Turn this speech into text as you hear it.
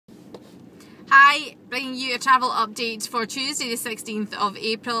Hi, bringing you a travel update for Tuesday the 16th of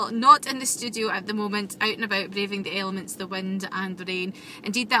April. Not in the studio at the moment, out and about braving the elements, the wind and the rain.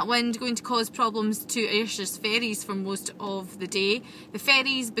 Indeed, that wind going to cause problems to Ayrshire's ferries for most of the day. The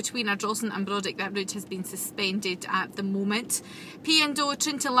ferries between Ardrossan and Brodick, that route has been suspended at the moment. P&O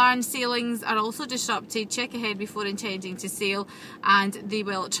Trintalarn sailings are also disrupted. Check ahead before intending to sail, and they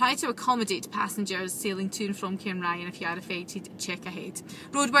will try to accommodate passengers sailing to and from Cairnryan. If you are affected, check ahead.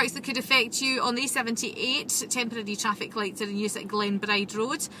 Roadworks that could affect you on the A78, temporary traffic lights are in use at Glenbride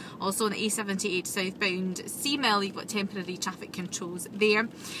Road. Also on the A78 southbound Seamill, you've got temporary traffic controls there.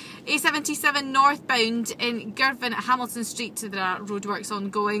 A77 northbound in Girvan at Hamilton Street, there are roadworks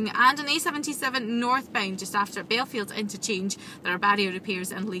ongoing. And on A77 northbound, just after Belfield interchange, there are barrier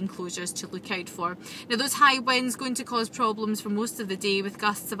repairs and lane closures to look out for. Now, those high winds going to cause problems for most of the day, with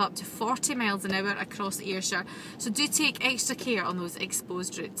gusts of up to 40 miles an hour across Ayrshire. So do take extra care on those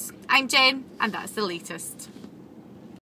exposed routes. I'm Jen, and that's the latest.